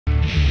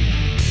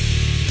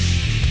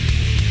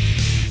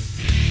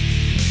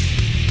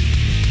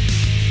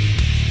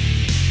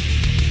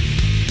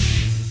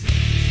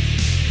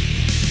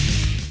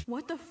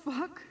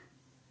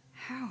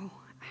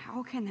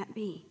can that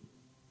be?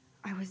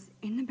 I was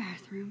in the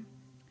bathroom.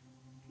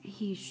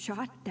 He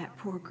shot that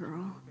poor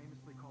girl.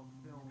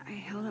 I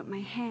held up my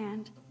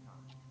hand.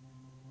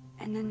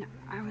 And then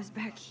I was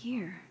back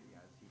here.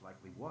 As he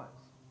likely was.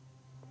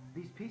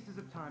 These pieces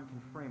of time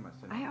can frame us.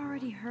 I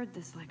already heard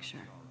this lecture.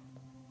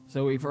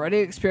 So we've already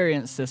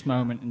experienced this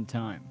moment in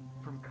time,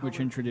 which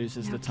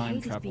introduces Now the time Kate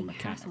is travel being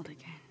mechanic. hassled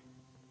again.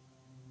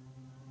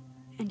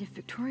 And if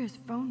Victoria's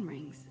phone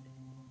rings,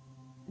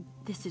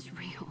 this is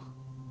real.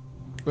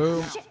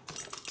 Boom. Shit.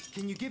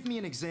 Can you give me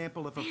an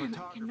example of a Man, I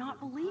photographer cannot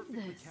believe who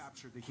perfectly this.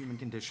 captured the human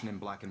condition in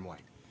black and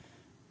white?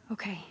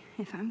 Okay,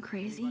 if I'm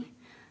crazy,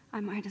 I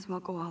might as well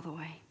go all the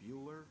way.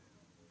 Bueller?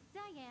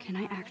 Can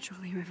I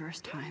actually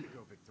reverse time?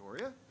 Go,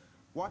 Victoria.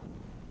 What?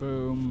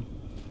 Boom.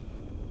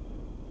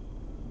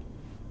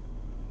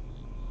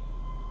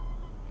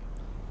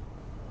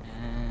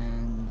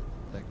 And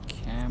the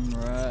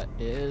camera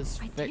is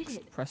I did fixed.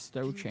 it.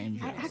 Presto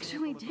changes. I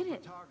actually did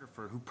it.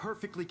 Photographer who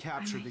perfectly I'm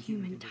captured a the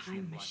human human condition time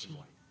in black machine. and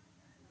white.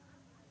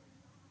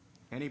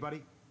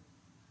 Anybody?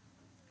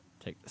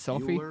 Take the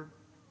selfie. Bueller?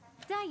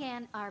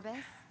 Diane Arbus.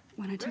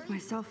 When I took my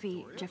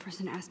selfie,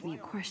 Jefferson asked me a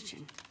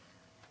question.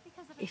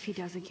 If he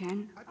does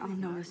again, I'll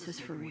know this is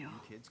for real.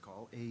 What you kids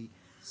call a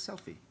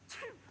selfie.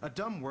 A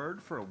dumb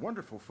word for a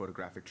wonderful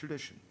photographic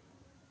tradition.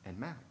 And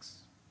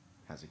Max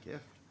has a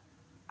gift.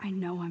 I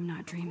know I'm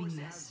not dreaming Of course,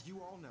 this. as you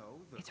all know,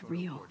 the It's photo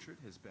real. portrait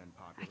has been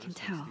popular I can since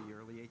tell. the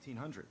early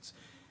 1800s.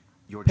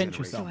 Your Pinch generation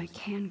yourself. So I was the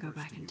can go first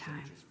back to in use time.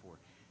 images for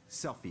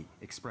selfie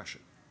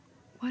expression.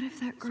 What if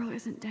that girl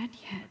isn't dead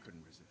yet? I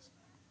couldn't resist.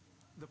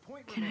 The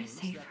point Can I remains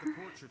save that her?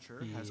 the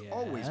portraiture has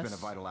always been a Yes.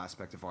 vital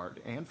aspect of art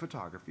and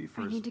photography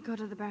for I as need to go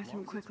to the bathroom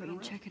long as it's quickly been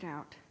and check it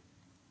out.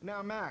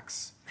 Now,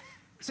 Max,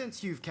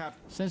 since you've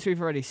kept Since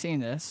we've already seen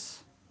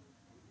this,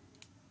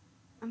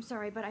 I'm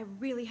sorry, but I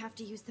really have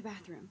to use the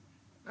bathroom.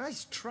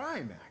 nice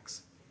try,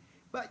 Max,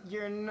 but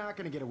you're not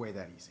going to get away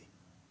that easy.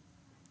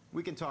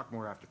 We can talk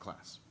more after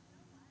class.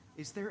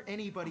 Is there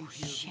anybody Oh,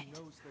 here shit.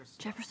 who knows their stuff?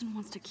 Jefferson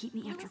wants to keep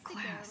me after Louis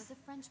Daguerre class. was a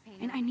French painter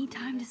And I need who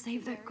time to used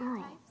save that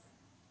girl. daguerreotypes,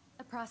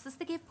 a process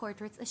that gave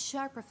portraits a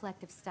sharp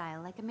reflective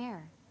style like a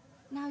mirror.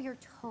 Now you're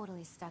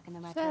totally stuck in the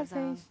retro Sad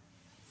zone. face.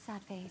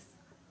 Sad face.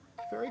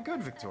 Very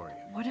good, Victoria.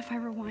 What if I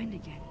rewind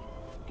again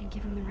and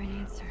give him the right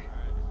answer?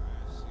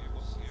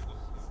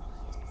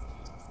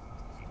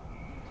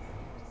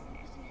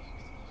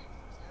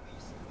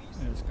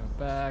 let's go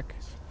back.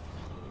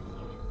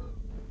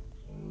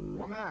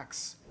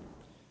 Max,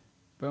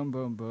 Boom,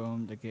 boom,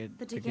 boom. The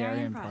The Daguerrean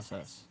Daguerrean process.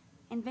 process,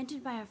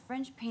 invented by a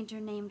French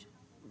painter named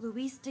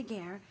Louis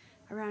Daguerre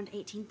around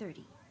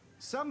 1830.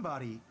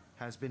 somebody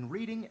has been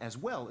reading as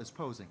well as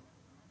posing.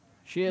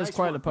 She is Nice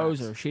quite a work,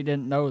 poser. Max. She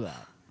didn't know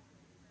that.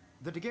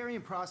 The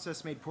Daguerrean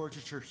process made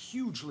portraiture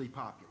hugely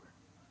popular,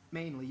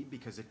 mainly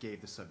because it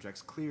gave the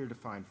subjects clear,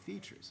 defined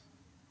features.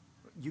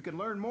 You can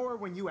learn more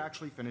when you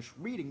actually finish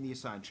reading the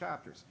assigned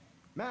chapters.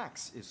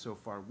 Max is so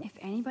far. If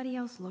anybody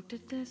else looked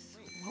at this,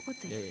 what would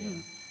they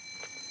think?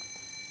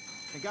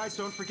 And guys,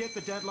 don't forget the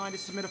deadline to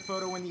submit a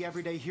photo in the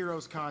Everyday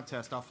Heroes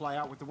contest. I'll fly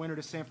out with the winner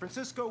to San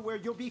Francisco, where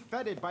you'll be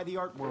feted by the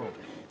art world.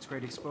 It's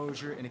great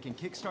exposure, and it can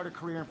kickstart a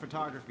career in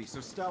photography.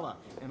 So Stella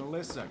and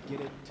Alyssa, get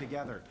it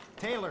together.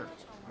 Taylor,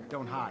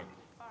 don't hide.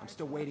 I'm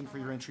still waiting for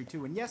your entry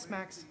too. And yes,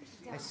 Max,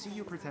 I see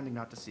you pretending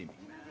not to see me.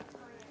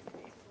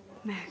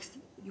 Max,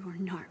 you are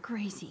not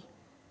crazy.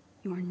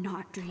 You are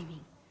not dreaming.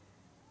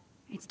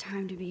 It's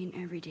time to be an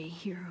everyday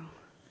hero.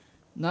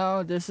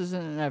 No, this isn't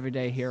an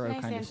everyday hero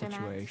Nice kind of answer, Max.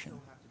 situation.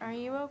 Are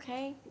you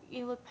okay?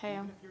 You look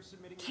pale.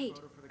 Kate,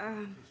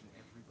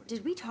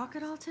 did we talk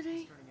at all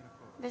today?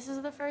 This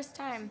is the first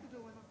time.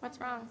 What's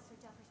wrong?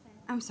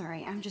 I'm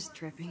sorry, I'm just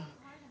tripping.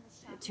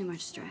 Too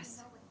much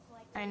stress.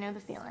 I know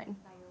the feeling.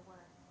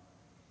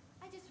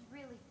 I just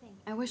really think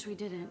I wish we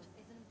didn't.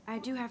 I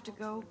do have to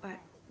go, but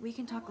we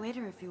can talk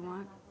later if you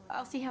want.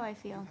 I'll see how I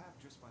feel.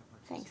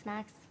 Thanks,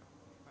 Max.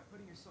 By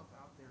putting yourself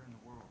out there in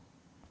the world.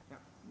 Now,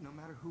 no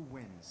matter who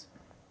wins,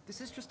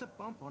 this is just a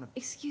bump on a.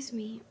 Excuse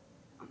me,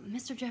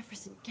 Mr.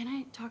 Jefferson, can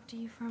I talk to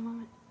you for a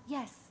moment?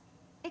 yes.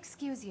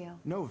 Excuse you.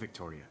 No,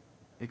 Victoria.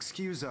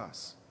 Excuse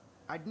us.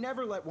 I'd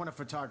never let one of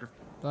photography.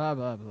 Blah,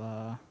 blah,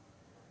 blah.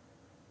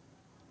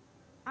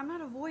 I'm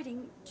not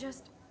avoiding,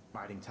 just...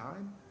 Biding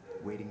time,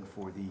 waiting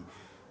for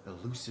the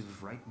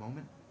elusive right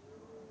moment.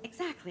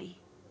 Exactly.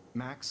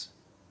 Max,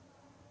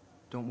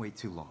 don't wait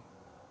too long.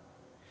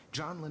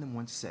 John Lennon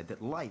once said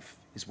that life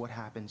is what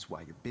happens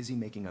while you're busy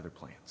making other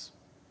plans.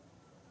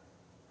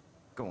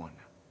 Go on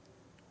now.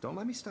 Don't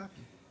let me stop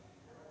you.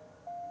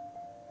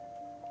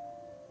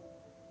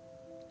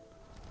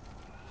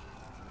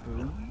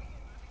 Boom.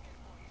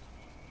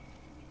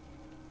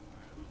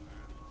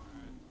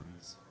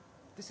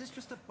 This is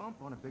just a bump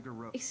on a bigger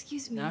road.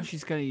 Excuse me. Now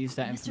she's going to use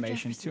that Mr.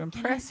 information to Jefferson,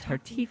 can I impress her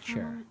talk to you for a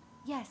teacher. moment?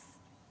 Yes.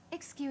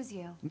 Excuse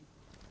you.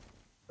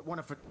 One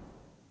of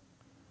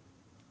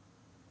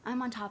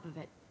I'm on top of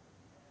it.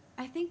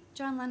 I think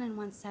John Lennon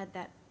once said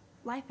that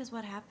life is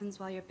what happens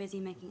while you're busy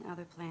making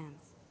other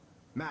plans.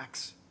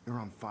 Max, you're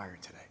on fire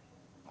today.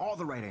 All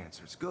the right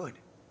answers. Good.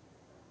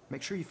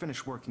 Make sure you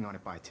finish working on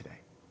it by today.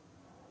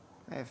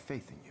 I have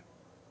faith in you.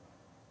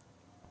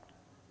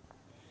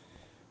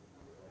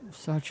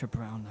 Such a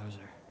brown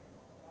noser.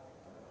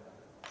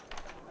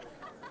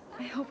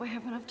 I hope I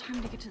have enough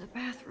time to get to the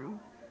bathroom.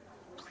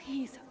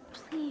 Please,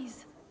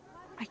 please.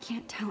 I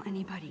can't tell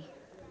anybody.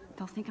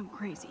 They'll think I'm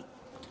crazy.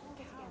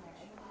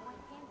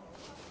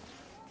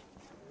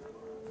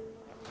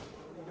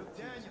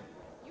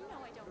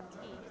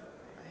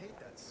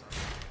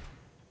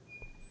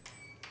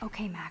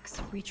 Okay,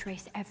 Max,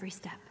 retrace every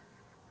step.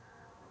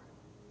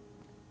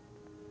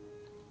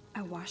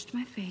 I washed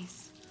my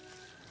face.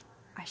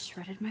 I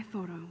shredded my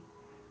photo.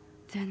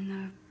 Then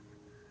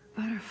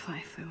the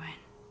butterfly flew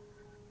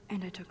in.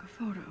 And I took a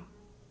photo.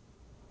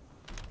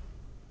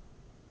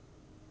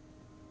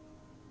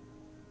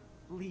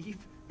 Leave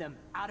them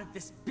out of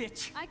this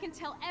bitch! I can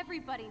tell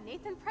everybody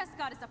Nathan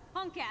Prescott is a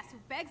punk ass who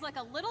begs like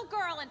a little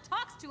girl and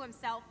talks to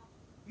himself.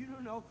 You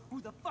don't know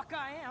who the fuck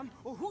I am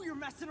or who you're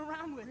messing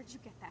around with. Where'd you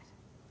get that?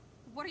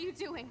 What are you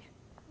doing?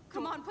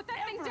 Come on, put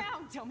that thing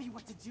down! Tell me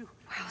what to do.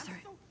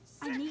 Wowzer.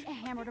 I need a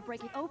hammer to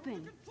break it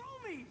open. Control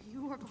me!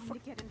 You are going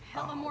to get in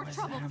hella more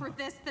trouble for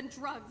this than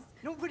drugs.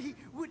 Nobody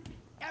would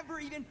ever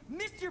even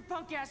miss your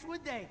punk ass,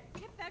 would they?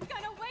 Get that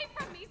gun away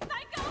from me,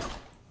 psycho!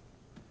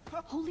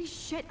 Holy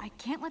shit, I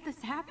can't let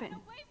this happen.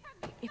 Away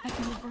from me, If I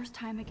can reverse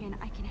time again,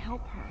 I can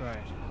help her.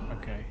 Right,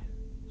 okay.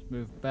 Let's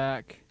move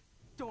back.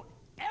 Don't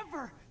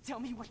ever tell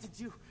me what to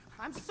do.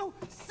 I'm so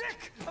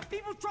sick of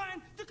people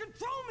trying to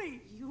control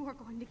me. You are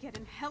going to get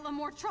in hella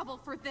more trouble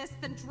for this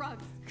than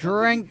drugs.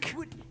 Drink!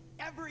 Would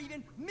ever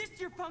even miss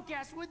your punk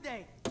ass, would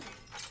they?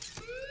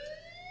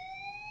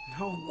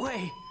 No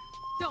way.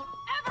 Don't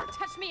ever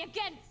touch me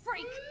again,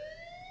 freak!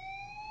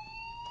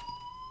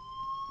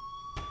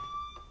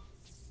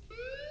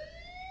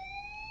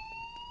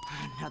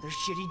 Another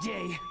shitty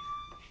day.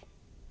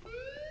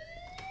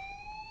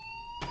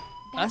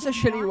 That's a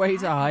did shitty not way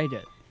to happen. hide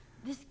it.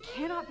 This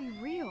cannot be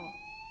real.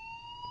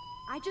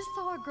 I just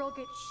saw a girl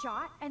get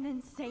shot and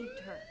then saved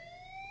her.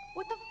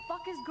 What the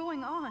fuck is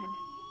going on?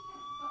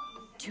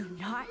 Do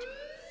not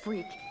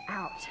freak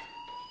out.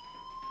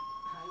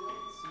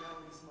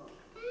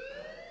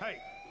 Hey,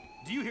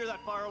 do you hear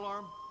that fire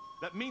alarm?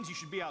 That means you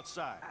should be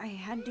outside. I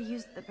had to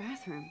use the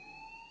bathroom.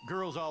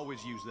 Girls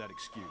always use that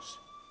excuse.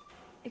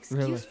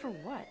 Excuse Really? for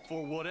what?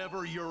 For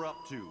whatever you're up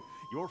to,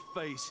 your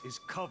face is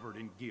covered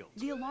in guilt.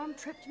 The alarm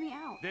tripped me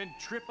out. Then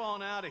trip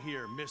on out of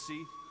here,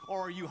 Missy.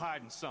 Or are you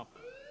hiding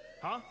something?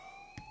 Huh?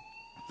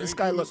 This Thank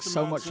guy you, looks Mr.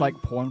 so much Madsen. like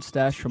Porn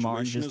Stash from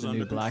Orange Situation is the is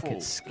New under Black. control.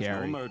 It's There's no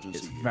scary. emergency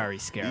It's here. very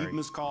scary. Leave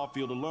Miss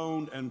Caulfield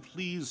alone, and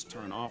please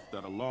turn off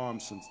that alarm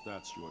since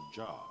that's your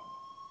job.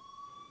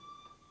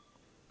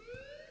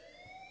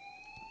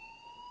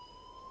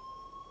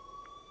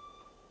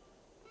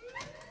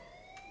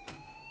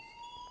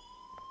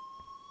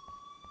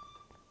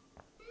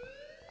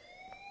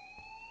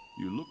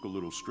 You look a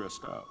little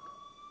stressed out.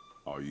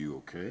 Are you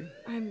okay?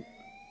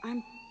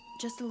 I'm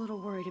just a little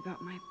worried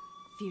about my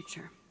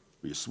future.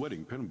 You're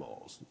sweating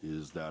pinballs.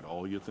 Is that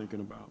all you're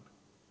thinking about?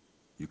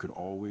 You can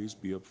always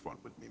be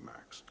upfront with me,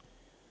 Max.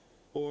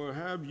 Or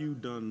have you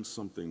done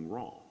something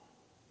wrong?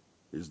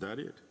 Is that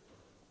it?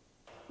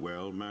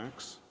 Well,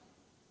 Max,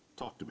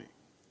 talk to me.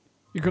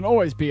 You can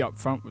always be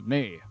upfront with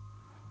me.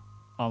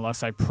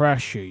 Unless I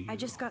pressure you I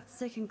just got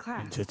sick in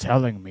class. into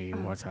telling me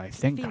what I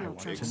think I female want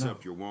to know.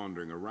 Except you're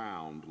wandering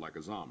around like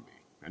a zombie.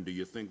 And do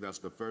you think that's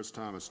the first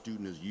time a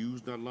student has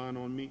used that line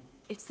on me?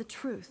 It's the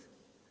truth.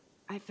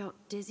 I felt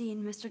dizzy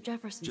in Mr.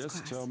 Jefferson's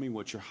class. Just tell me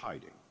what you're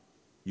hiding.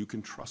 You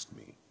can trust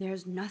me.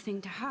 There's nothing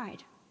to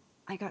hide.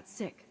 I got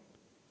sick.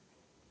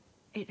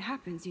 It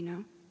happens, you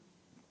know.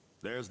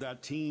 There's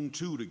that teen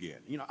toot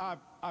again. You know,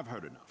 I've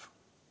heard enough.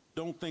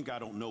 Don't think I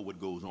don't know what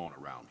goes on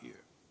around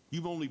here.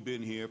 You've only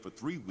been here for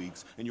 3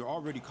 weeks, and you're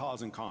already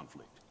causing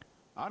conflict.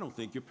 I don't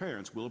think your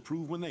parents will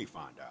approve when they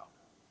find out.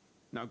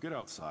 Now get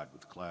outside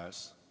with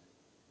class.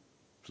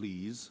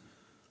 Please.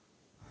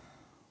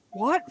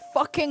 What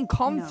fucking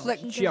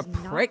conflict, no, he you does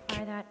not prick?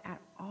 buy that at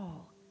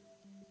all.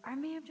 I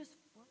may have just...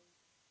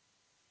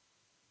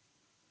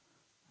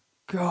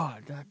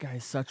 God, that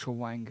guy's such a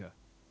wanker.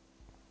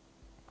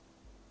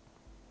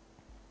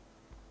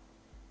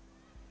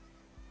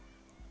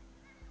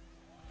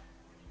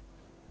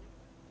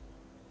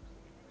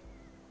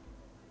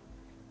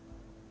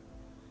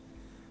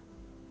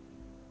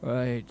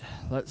 Right,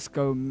 let's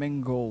go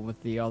mingle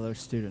with the other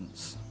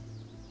students.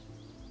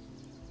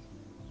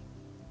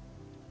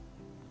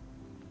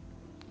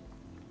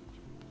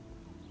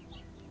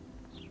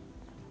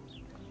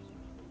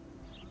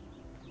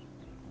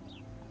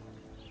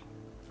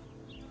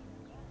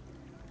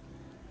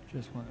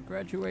 Just want to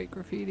graduate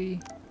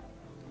graffiti.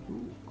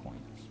 Ooh, coins.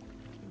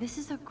 This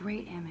is a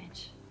great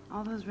image.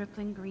 All those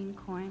rippling green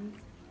coins.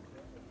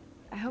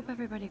 I hope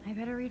everybody... I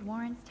better read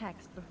Warren's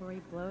text before he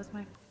blows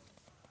my...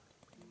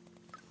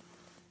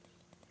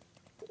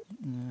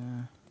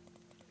 Nah.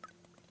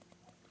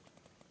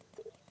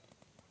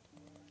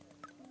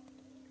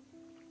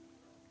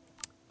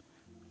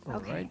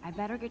 Okay, Alright. I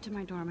better get to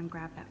my dorm and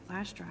grab that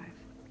flash drive.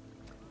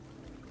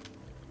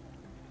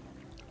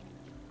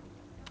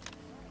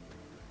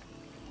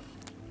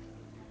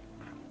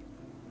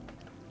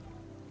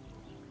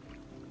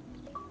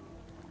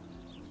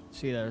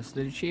 See, there's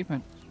the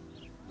achievement.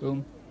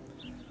 Boom.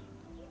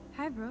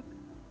 Hi, Brooke.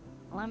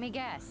 Let me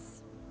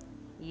guess.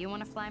 You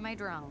want to fly my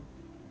drone?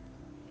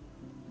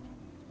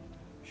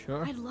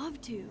 Sure. I'd love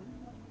to.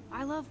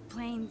 I love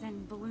planes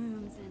and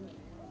balloons and...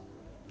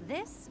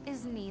 This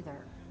is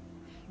neither.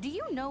 Do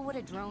you know what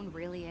a drone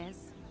really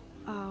is?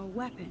 A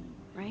weapon,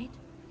 right?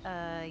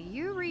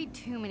 You read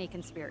too many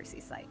conspiracy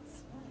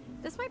sites.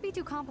 This might be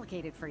too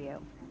complicated for you.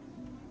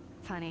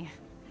 Funny.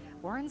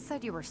 Warren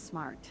said you were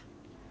smart.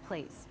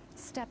 Please,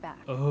 step back.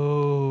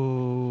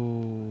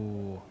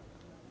 Oh.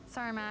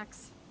 Sorry,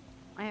 Max.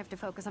 I have to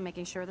focus on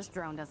making sure this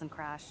drone doesn't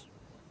crash.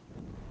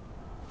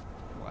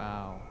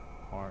 Wow.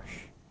 Harsh.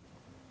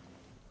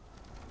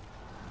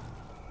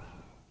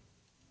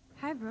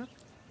 Hi, Brooke.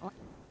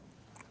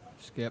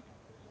 Skip.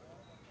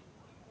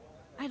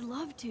 I'd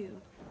love to.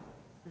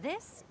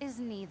 This is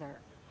neither.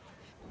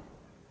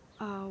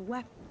 A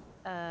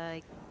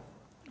weapon.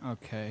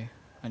 Okay.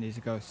 I need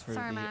to go through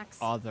Sorry, the Max.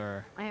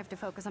 other I have to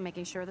focus on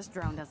making sure this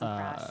drone doesn't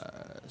crash.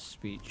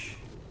 speech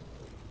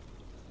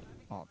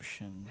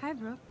option. Hi,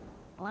 Brooke.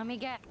 Let me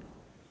get.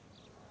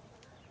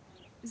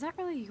 Is that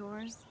really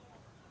yours?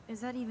 Is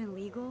that even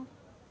legal?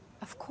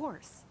 Of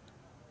course.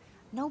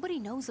 Nobody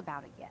knows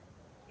about it yet.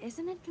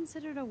 Isn't it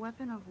considered a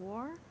weapon of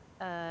war?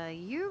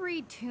 You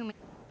read too many.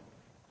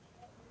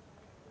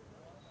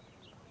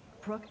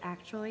 Brooke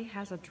actually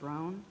has a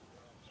drone?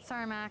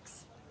 Sorry,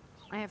 Max.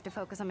 I have to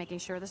focus on making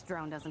sure this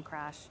drone doesn't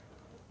crash.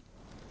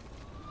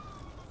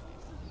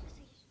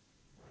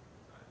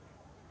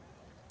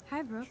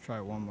 Hi, Brooke. Let's try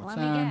it one more Let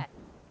time. me get.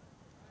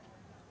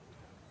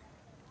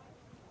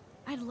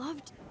 I'd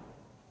love to.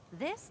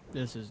 This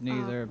is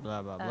neither,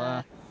 blah, blah,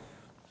 blah.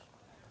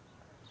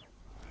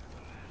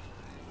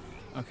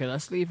 Okay,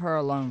 let's leave her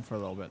alone for a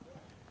little bit.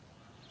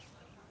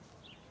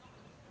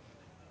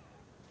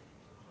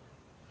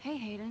 Hey,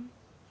 Hayden.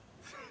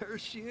 There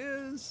she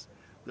is,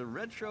 the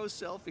retro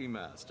selfie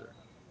master.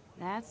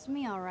 That's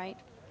me, all right.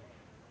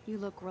 You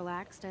look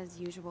relaxed as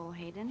usual,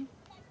 Hayden.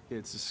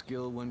 It's a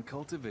skill one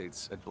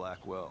cultivates at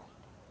Blackwell,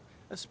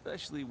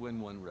 especially when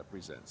one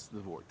represents the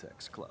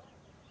Vortex Club.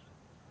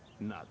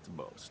 Not to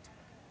boast.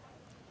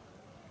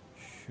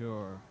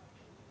 Sure.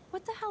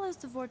 What the hell is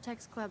the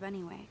Vortex Club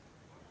anyway?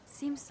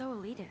 Seems so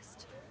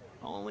elitist.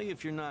 Only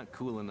if you're not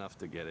cool enough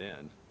to get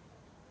in.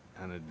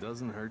 And it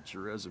doesn't hurt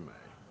your resume.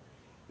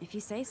 If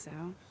you say so.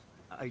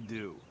 I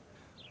do.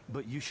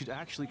 But you should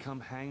actually come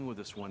hang with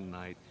us one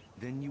night,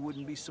 then you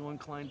wouldn't be so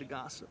inclined to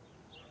gossip.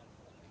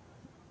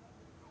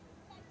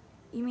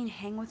 You mean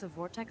hang with the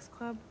Vortex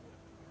Club?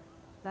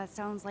 That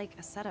sounds like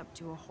a setup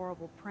to a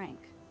horrible prank.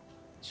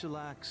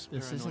 Chillax,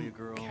 This paranoia isn't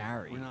girl.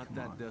 Carrie, We're not come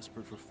that on.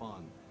 desperate for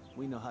fun.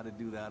 We know how to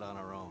do that on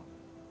our own.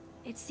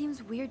 It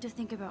seems weird to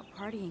think about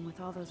partying with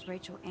all those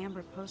Rachel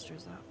Amber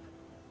posters up.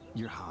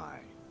 You're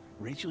high.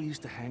 Rachel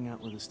used to hang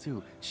out with us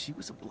too. She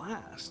was a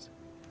blast.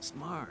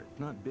 Smart,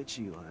 not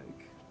bitchy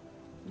like,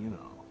 you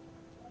know.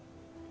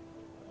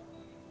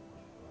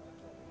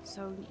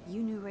 So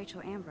you knew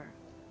Rachel Amber?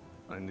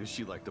 I knew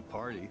she liked to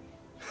party.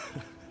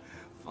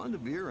 Fun to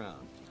be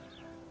around.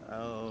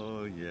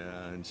 Oh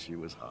yeah, and she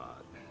was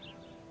hot.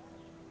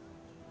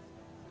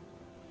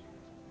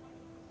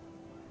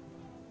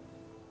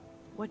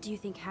 What do you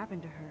think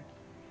happened to her?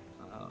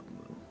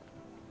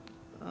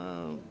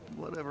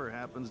 Whatever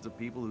happens to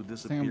people who The thing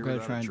disappear I'm going to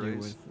without try a and do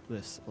trace. with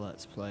this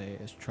Let's Play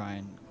is try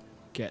and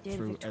get Did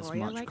through as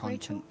Victoria much like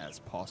content Rachel? as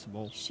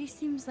possible. She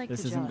seems like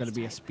This the isn't going to jealous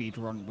be a type. speed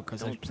run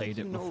because Don't I've played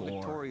think it you know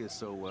before. Victoria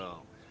so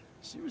well.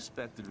 She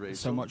respected Rachel. There's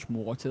so much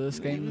more to this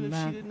game even than if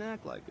she that. didn't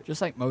act like it.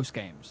 Just like most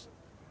games.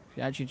 If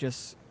you actually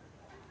just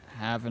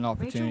have an Rachel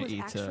was opportunity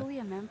to actually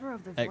a member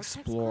of the Vortex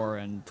explore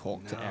Club? and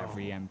talk to No.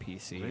 every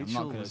NPC. I'm Rachel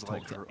not going was to talk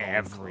like to her own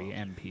every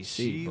club. NPC,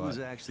 She but was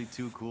actually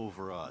too cool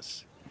for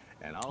us.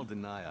 And I'll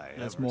deny I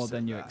that's ever more said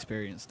than you that.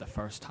 experienced the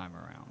first time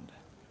around.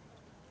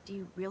 Do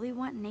you really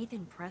want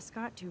Nathan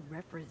Prescott to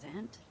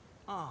represent?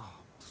 Oh,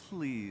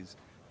 please.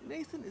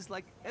 Nathan is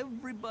like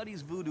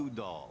everybody's voodoo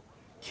doll.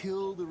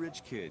 Kill the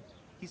rich kid.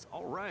 He's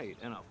all right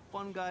and a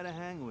fun guy to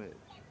hang with.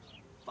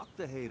 Fuck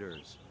the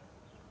haters.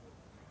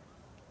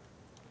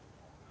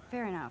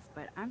 Fair enough,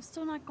 but I'm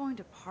still not going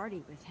to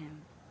party with him.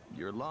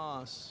 Your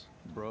loss,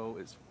 bro,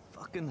 is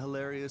fucking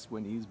hilarious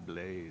when he's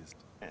blazed.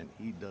 And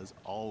he does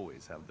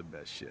always have the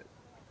best shit.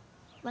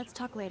 Let's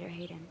talk later,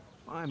 Hayden.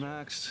 Bye,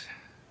 Max.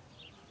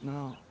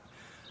 No,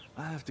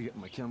 I have to get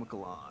my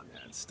chemical on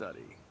and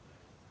study.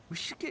 We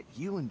should get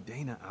you and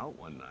Dana out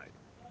one night.